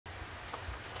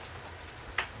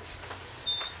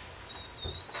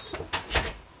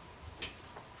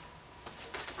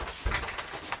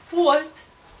What?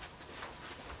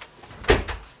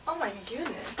 Oh my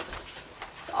goodness.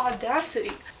 The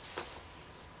audacity.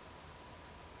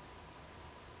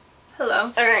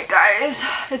 Hello. Alright guys,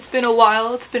 it's been a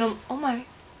while. It's been a— oh my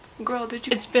girl, did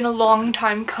you— it's been a long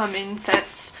time coming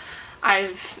since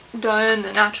I've done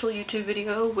a natural YouTube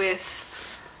video with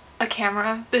a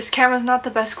camera. This camera's not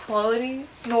the best quality,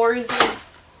 nor is it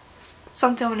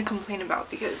something I'm gonna complain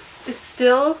about because it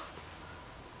still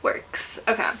works.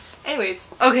 Okay.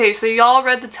 Anyways. Okay, so y'all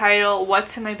read the title,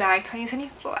 What's in My Bag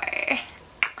 2024.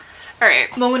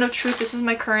 Alright, moment of truth. This is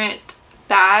my current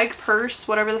bag, purse,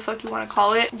 whatever the fuck you want to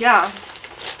call it. Yeah.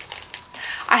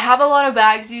 I have a lot of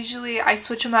bags usually. I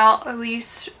switch them out at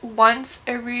least once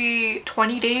every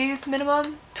 20 days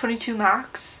minimum, 22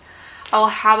 max. I'll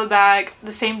have a bag,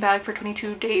 the same bag for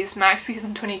 22 days max because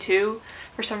I'm 22.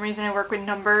 For some reason I work with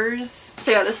numbers.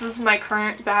 So yeah, this is my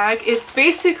current bag. It's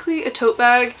basically a tote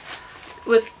bag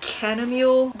with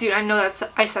chamomile. Dude, I know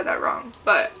I said that wrong,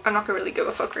 but I'm not gonna really give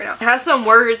a fuck right now. It has some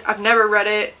words. I've never read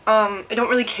it. I don't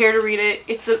really care to read it.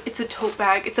 It's a tote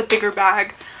bag. It's a bigger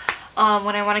bag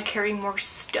when I want to carry more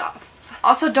stuff.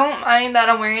 Also, don't mind that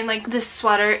I'm wearing like this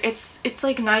sweater. It's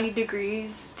like 90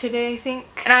 degrees today, I think.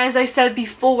 And as I said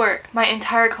before, my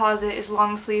entire closet is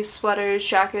long sleeve sweaters,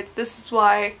 jackets. This is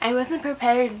why I wasn't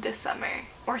prepared this summer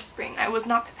or spring. I was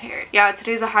not prepared. Yeah,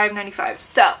 today's a high of 95.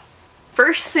 So,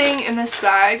 first thing in this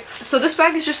bag. So this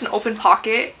bag is just an open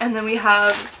pocket, and then we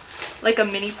have like a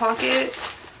mini pocket,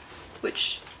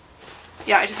 which,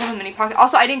 yeah, I just have a mini pocket.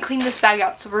 Also, I didn't clean this bag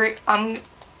out, so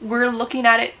we're looking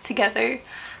at it together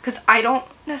because I don't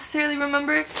necessarily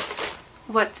remember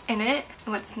what's in it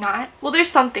and what's not. Well, there's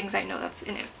some things I know that's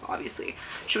in it, obviously.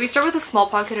 Should we start with the small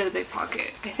pocket or the big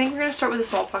pocket? I think we're gonna start with the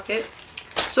small pocket.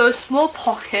 So a small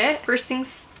pocket, first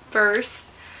things first,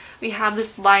 we have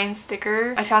this line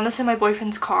sticker. I found this in my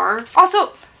boyfriend's car.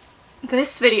 Also,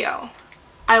 this video,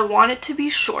 I want it to be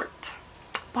short,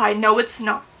 but I know it's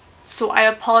not. So I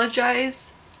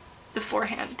apologize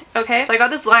beforehand, okay? So I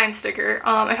got this lion sticker.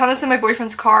 I found this in my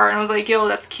boyfriend's car and I was like, yo,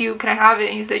 that's cute, can I have it?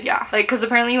 And he said yeah. Like, because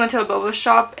apparently he went to a boba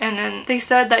shop and then they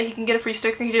said that he can get a free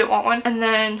sticker. He didn't want one, and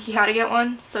then he had to get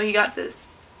one, so he got this.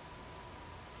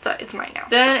 So it's mine now.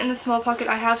 Then in the small pocket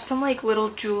I have some like little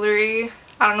jewelry.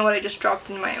 I don't know what I just dropped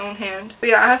in my own hand. But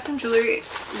yeah, I have some jewelry,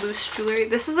 loose jewelry.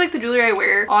 This is like the jewelry I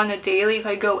wear on a daily if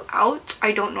I go out.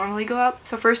 I don't normally go out.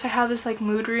 So first I have this like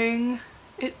mood ring.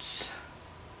 It's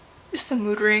just a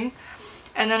mood ring.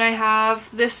 And then I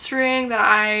have this ring that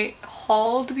I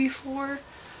hauled before.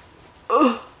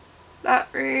 Ugh, that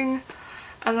ring.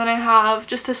 And then I have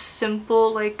just a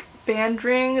simple like band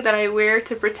ring that I wear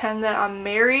to pretend that I'm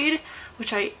married,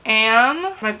 which I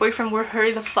am. My boyfriend would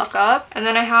hurry the fuck up. And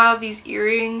then I have these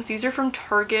earrings. These are from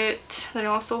Target that I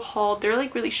also hauled. They're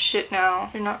like really shit now.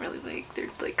 They're not really like, they're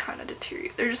like kind of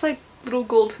deteriorated. They're just like little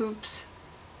gold hoops,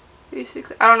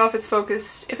 basically. I don't know if it's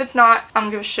focused. If it's not, I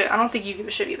don't give a shit. I don't think you give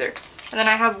a shit either. And then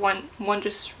I have one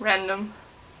just random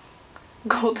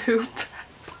gold hoop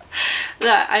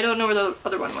that I don't know where the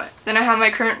other one went. Then I have my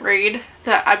current raid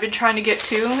that I've been trying to get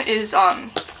to is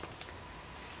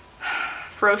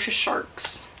Ferocious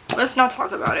Sharks. Let's not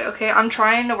talk about it, okay? I'm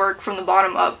trying to work from the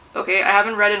bottom up, okay? I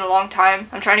haven't read in a long time.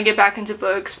 I'm trying to get back into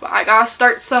books, but I gotta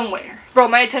start somewhere. Bro,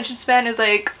 my attention span is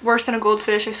like worse than a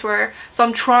goldfish, I swear. So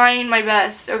I'm trying my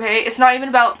best, okay? It's not even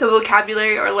about the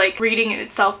vocabulary or like reading it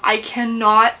itself. I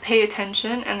cannot pay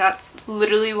attention, and that's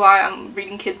literally why I'm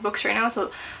reading kid books right now,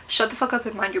 so shut the fuck up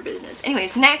and mind your business.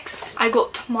 Anyways, next, I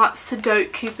got Tomat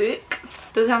Sudoku book.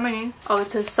 Does it have my name? Oh,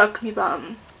 it says Suck Me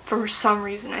Bum. For some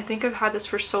reason. I think I've had this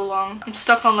for so long. I'm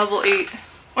stuck on level 8.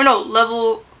 Or no,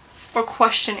 level or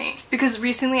question 8. Because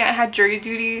recently I had jury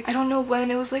duty. I don't know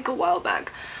when. It was like a while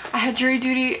back. I had jury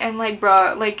duty and like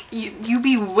bruh, like you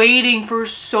be waiting for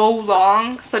so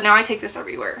long. So now I take this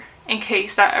everywhere in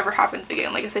case that ever happens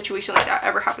again. Like a situation like that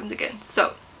ever happens again.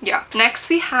 So yeah. Next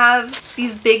we have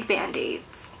these big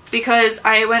band-aids. Because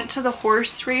I went to the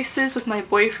horse races with my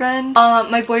boyfriend.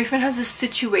 My boyfriend has a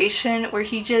situation where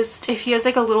he just, if he has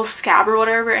like a little scab or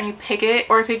whatever and you pick it,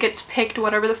 or if it gets picked,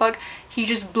 whatever the fuck, he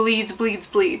just bleeds.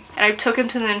 And I took him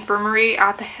to the infirmary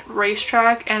at the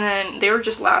racetrack, and then they were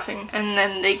just laughing. And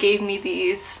then they gave me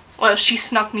these, well, she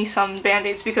snuck me some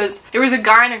band-aids because there was a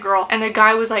guy and a girl, and the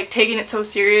guy was like taking it so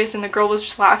serious and the girl was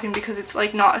just laughing because it's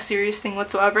like not a serious thing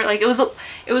whatsoever. Like it was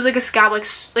like a scab,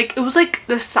 like it was like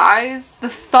the size, the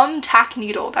thumbtack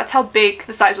needle, that's how big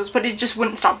the size was, but it just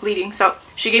wouldn't stop bleeding. So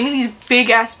she gave me these big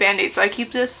ass band-aids, so I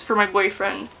keep this for my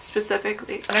boyfriend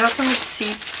specifically. And I got some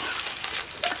receipts.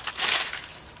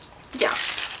 Yeah,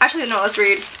 actually no, let's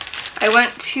read. I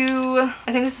went to,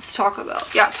 I think this is Taco Bell.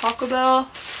 Yeah, Taco Bell,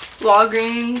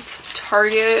 Walgreens,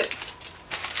 Target,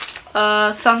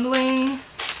 Thumbling.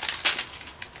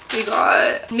 We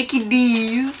got Mickey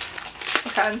D's.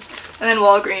 Okay. And then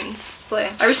Walgreens. Slay.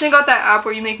 I recently got that app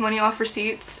where you make money off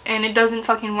receipts, and it doesn't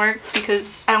fucking work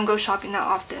because I don't go shopping that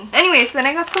often. Anyways, then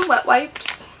I got some wet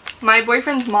wipes. My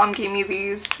boyfriend's mom gave me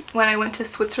these when I went to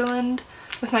Switzerland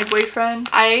with my boyfriend.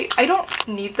 I don't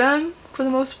need them for the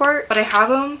most part, but I have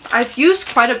them. I've used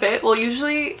quite a bit. Well,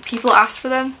 usually people ask for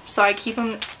them, so I keep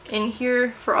them in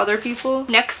here for other people.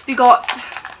 Next, we got...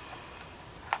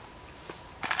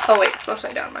 Oh wait, it's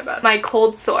upside down, my bad. My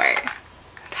cold sore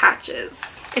patches.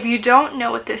 If you don't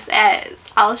know what this is,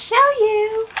 I'll show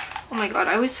you. Oh my god,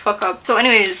 I always fuck up. So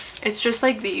anyways, it's just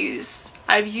like these.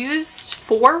 I've used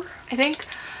 4, I think.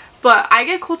 But I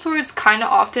get cold sores kind of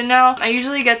often now. I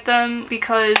usually get them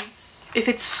because if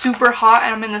it's super hot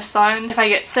and I'm in the sun, if I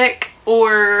get sick,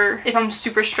 or if I'm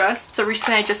super stressed. So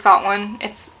recently I just got one.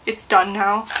 It's done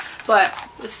now, but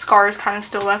the scars kind of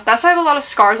still left. That's why I have a lot of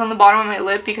scars on the bottom of my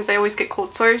lip, because I always get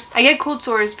cold sores. I get cold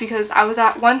sores because I was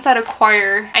once at a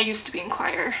choir. I used to be in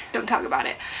choir. Don't talk about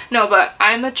it. No, but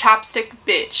I'm a chapstick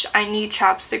bitch. I need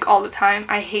chapstick all the time.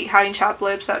 I hate having chapped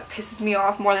lips. That pisses me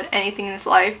off more than anything in this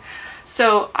life.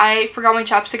 So I forgot my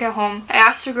chapstick at home. I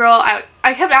asked a girl, I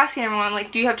kept asking everyone,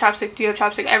 like, do you have chapstick? Do you have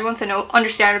chapstick? Everyone said no,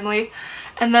 understandably.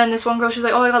 And then this one girl, she's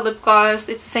like, oh, I got lip gloss.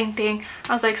 It's the same thing.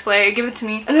 I was like, slay, give it to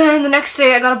me. And then the next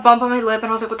day I got a bump on my lip and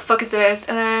I was like, what the fuck is this?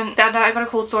 And then that night I got a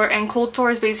cold sore, and cold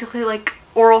sore is basically like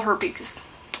oral herpes.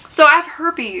 So I have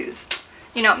herpes.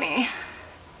 You know me.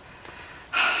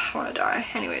 I want to die.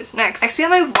 Anyways, next we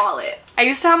have my wallet. I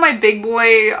used to have my big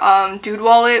boy dude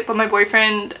wallet, but my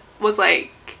boyfriend was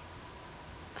like,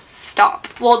 stop.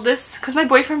 Well, because my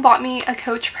boyfriend bought me a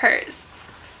Coach purse,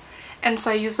 and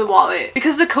so I use the wallet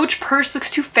because the Coach purse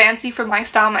looks too fancy for my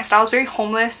style. My style is very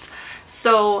homeless,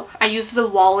 so I use the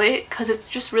wallet because it's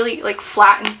just really like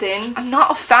flat and thin. I'm not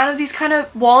a fan of these kind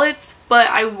of wallets, but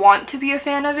I want to be a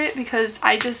fan of it because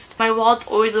my wallets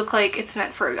always look like it's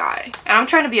meant for a guy, and I'm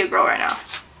trying to be a girl right now.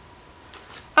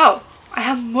 Oh, I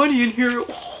have money in here.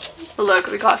 But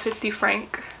look, we got 50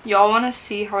 franc. Y'all want to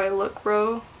see how I look,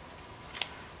 bro?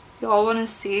 Y'all want to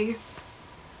see?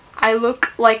 I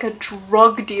look like a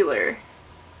drug dealer.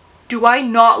 Do I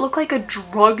not look like a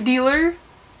drug dealer?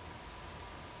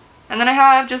 And then I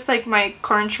have just like my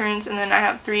car insurance, and then I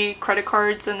have 3 credit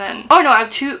cards, and then... Oh no, I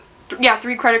have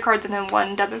 3 credit cards and then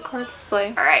 1 debit card. Slay.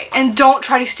 Alright. And don't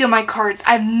try to steal my cards.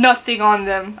 I have nothing on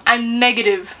them. I'm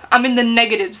negative. I'm in the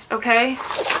negatives, okay?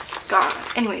 God.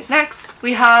 Anyways, next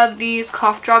we have these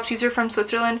cough drops. These are from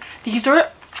Switzerland. These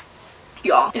are...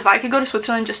 Y'all, if I could go to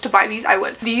Switzerland just to buy these, I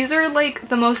would. These are like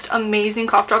the most amazing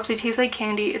cough drops. They taste like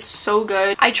candy. It's so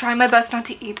good. I try my best not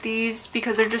to eat these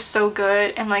because they're just so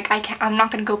good, and like I'm not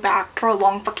gonna go back for a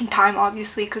long fucking time,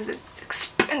 obviously, because it's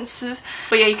expensive.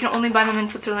 But yeah, you can only buy them in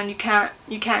Switzerland. You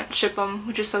can't ship them,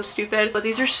 which is so stupid. But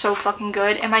these are so fucking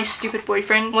good, and my stupid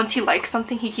boyfriend, once he likes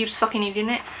something, he keeps fucking eating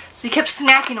it. So he kept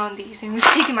snacking on these and he was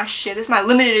taking my shit. This is my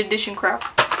limited edition crap.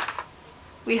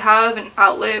 We have an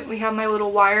outlet. We have my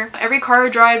little wire. Every car I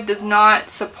drive does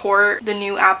not support the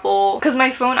new Apple, because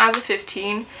my phone, I have a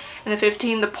 15, and the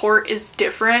 15, the port is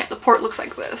different. The port looks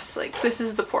like this. Like, this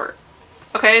is the port.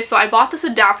 Okay, so I bought this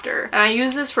adapter, and I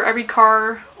use this for every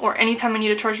car or anytime I need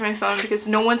to charge my phone, because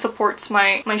no one supports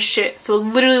my shit. So it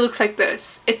literally looks like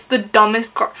this. It's the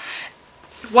dumbest car.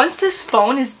 Once this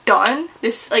phone is done,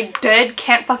 this like dead,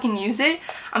 can't fucking use it,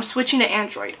 I'm switching to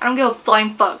Android. I don't give a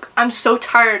flying fuck. I'm so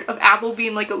tired of Apple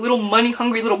being like a little money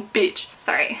hungry little bitch.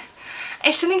 Sorry.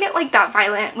 I shouldn't get like that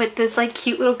violent with this like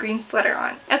cute little green sweater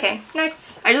on. Okay,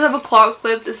 next. I just have a claw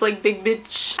clip, this like big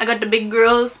bitch. I got the big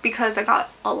girls because I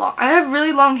have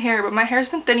really long hair, but my hair's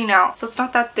been thinning out, so it's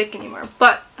not that thick anymore.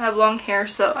 But I have long hair,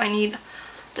 so I need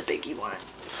the biggie one.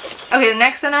 Okay,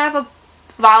 next then I have a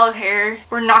violet hair.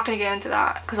 We're not gonna get into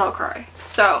that because I'll cry.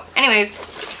 So anyways,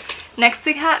 next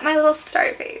we got my little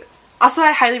star face. Also,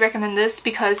 I highly recommend this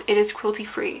because it is cruelty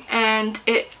free and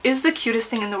it is the cutest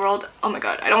thing in the world. Oh my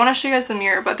god, I don't want to show you guys the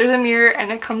mirror, but there's a mirror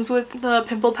and it comes with the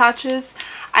pimple patches.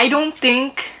 I don't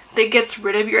think that gets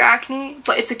rid of your acne,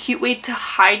 but it's a cute way to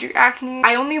hide your acne.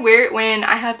 I only wear it when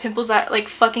I have pimples that like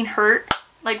fucking hurt.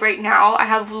 Like right now, I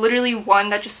have literally one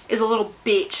that just is a little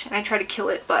bitch and I try to kill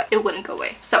it, but it wouldn't go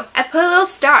away. So I put a little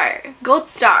star, gold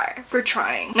star for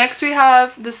trying. Next we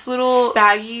have this little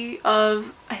baggie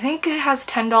of, I think it has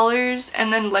 $10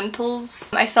 and then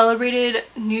lentils. I celebrated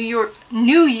New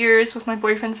Year's with my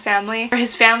boyfriend's family.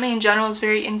 His family in general is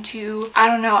very into, I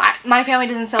don't know, my family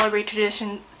doesn't celebrate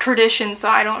traditions, so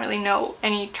I don't really know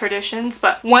any traditions,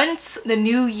 but once the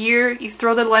new year you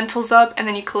throw the lentils up and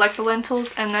then you collect the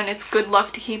lentils, and then it's good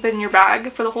luck to keep it in your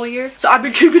bag for the whole year. So I've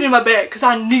been keeping it in my bag because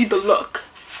I need the luck.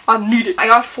 I need it. I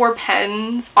got 4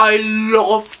 pens. I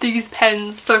love these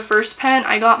pens. So first pen,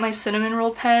 I got my cinnamon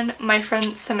roll pen. My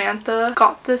friend Samantha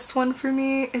got this one for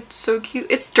me. It's so cute.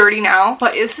 It's dirty now,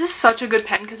 but this is such a good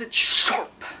pen because it's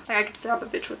sharp. Like I could stab a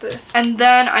bitch with this. And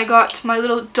then I got my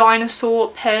little dinosaur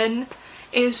pen.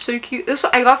 It is so cute. This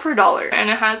I got for $1 and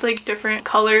it has like different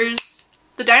colors.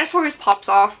 The dinosaur just pops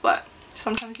off, but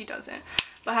sometimes he doesn't.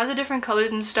 But it has the different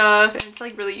colors and stuff, and it's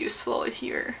like really useful if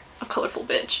you're a colorful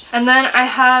bitch. And then I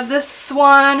have this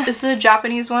one. This is a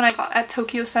Japanese one I got at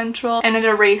Tokyo Central, and it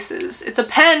erases. It's a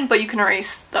pen, but you can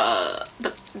erase the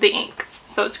ink,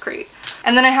 so it's great.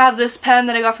 And then I have this pen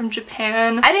that I got from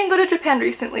Japan. I didn't go to Japan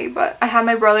recently, but I had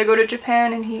my brother go to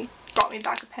Japan and he brought me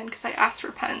back a pen because I asked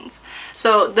for pens.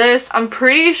 So this, I'm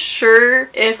pretty sure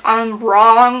if I'm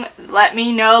wrong, let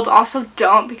me know, but also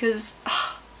don't because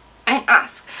I didn't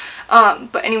ask.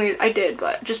 But anyways, I did,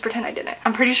 but just pretend I didn't.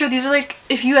 I'm pretty sure these are like,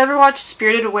 if you ever watch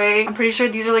Spirited Away, I'm pretty sure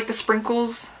these are like the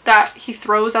sprinkles that he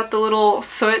throws at the little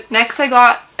soot. Next, I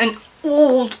got an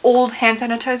old hand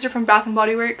sanitizer from Bath &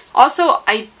 Body Works. Also,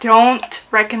 I don't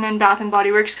recommend Bath &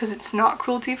 Body Works because it's not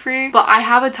cruelty free, but I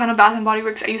have a ton of Bath & Body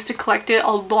Works. I used to collect it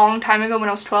a long time ago when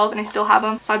I was 12 and I still have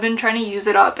them, so I've been trying to use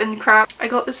it up and crap. I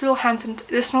got this little hand sanitizer.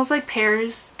 This smells like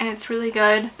pears and it's really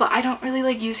good, but I don't really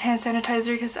like use hand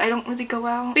sanitizer because I don't really go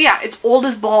out. But yeah, it's old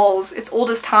as balls. It's old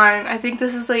as time. I think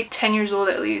this is like 10 years old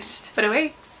at least, but it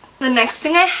works. The next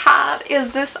thing I have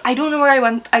is this. I don't know where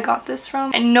I got this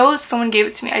from. I know someone gave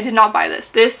it to me. I did not buy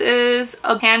this. This is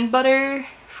a hand butter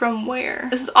from where?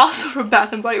 This is also from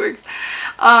Bath & Body Works.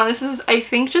 This is, I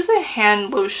think, just a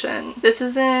hand lotion. This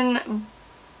is in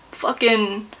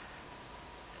fucking...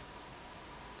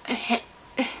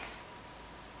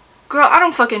 Girl, I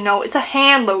don't fucking know. It's a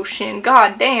hand lotion.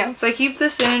 God damn. So I keep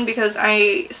this in because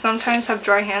I sometimes have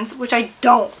dry hands, which I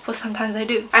don't, but sometimes I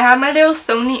do. I have my little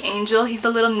Sony Angel. He's a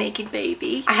little naked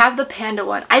baby. I have the panda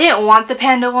one. I didn't want the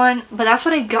panda one, but that's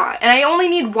what I got. And I only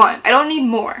need one. I don't need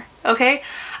more. Okay?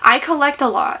 I collect a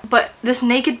lot, but this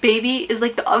naked baby is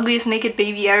like the ugliest naked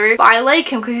baby ever. But I like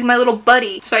him because he's my little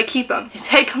buddy, so I keep him. His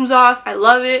head comes off. I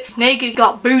love it. He's naked. He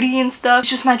got booty and stuff. He's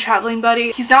just my traveling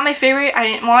buddy. He's not my favorite. I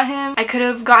didn't want him. I could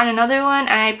have gotten another one,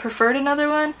 and I preferred another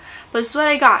one. But this is what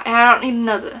I got, and I don't need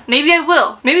another. Maybe I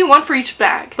will. Maybe one for each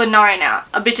bag, but not right now.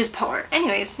 A bitch is poor.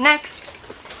 Anyways, next.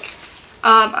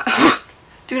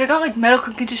 Dude, I got like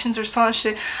medical conditions or some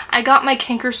shit. I got my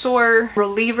canker sore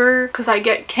reliever because I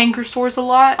get canker sores a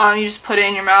lot. You just put it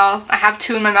in your mouth. I have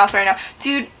 2 in my mouth right now.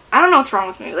 Dude, I don't know what's wrong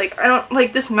with me. Like, I don't,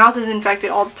 like, this mouth is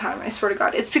infected all the time. I swear to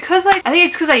God. It's because, like, I think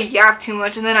it's because I yap too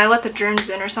much and then I let the germs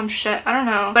in or some shit. I don't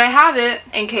know. But I have it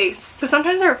in case. So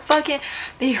sometimes they're fucking,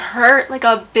 they hurt like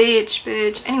a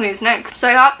bitch. Anyways, next. So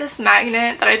I got this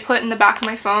magnet that I put in the back of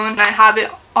my phone and I have it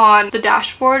on the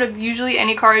dashboard of usually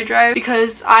any car I drive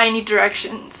because I need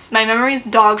directions. My memory is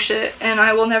dog shit and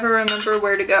I will never remember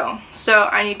where to go. So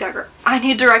I need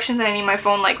directions and I need my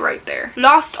phone like right there.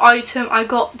 Last item, I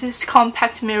got this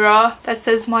compact mirror that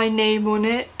says my name on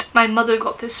it. My mother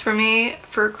got this for me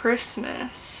for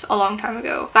Christmas a long time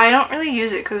ago. But I don't really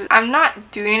use it because I'm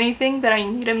not doing anything that I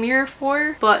need a mirror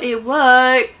for, but it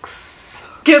works.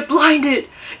 Get blinded!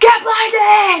 Get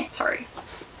blinded! Sorry.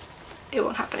 It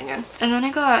won't happen again. And then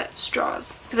I got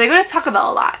straws because I go to Taco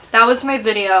Bell a lot. That was my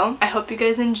video. I hope you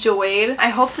guys enjoyed. I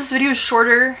hope this video is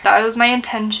shorter. That was my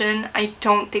intention. I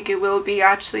don't think it will be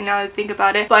actually now that I think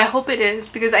about it, but I hope it is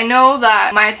because I know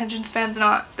that my attention span's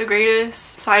not the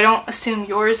greatest, so I don't assume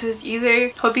yours is either.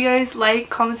 Hope you guys like,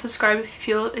 comment, subscribe if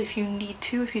you need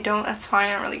to. If you don't, that's fine.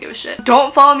 I don't really give a shit.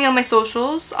 Don't follow me on my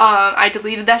socials. I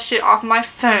deleted that shit off my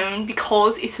phone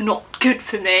because it's not good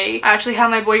for me. I actually have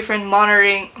my boyfriend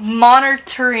monitoring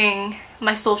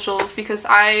my socials because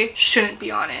I shouldn't be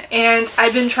on it. And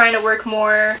I've been trying to work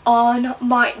more on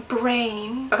my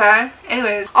brain. Okay?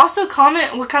 Anyways, also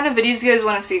comment what kind of videos you guys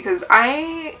want to see because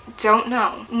I don't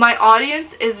know. My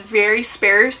audience is very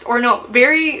sparse, or no,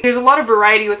 there's a lot of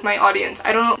variety with my audience.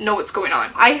 I don't know what's going on.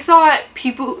 I thought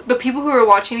the people who were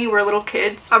watching me were little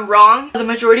kids. I'm wrong. The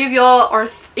majority of y'all are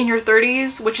in your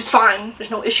 30s, which is fine.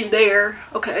 There's no issue there.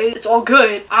 Okay? It's all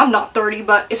good. I'm not 30,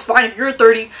 but it's fine if you're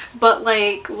 30. But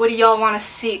like, what do y'all want to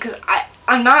see? Because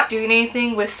I'm not doing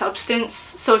anything with substance,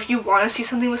 so if you want to see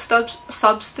something with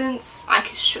substance, I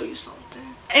can show you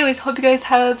something. Anyways, hope you guys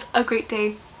have a great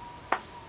day.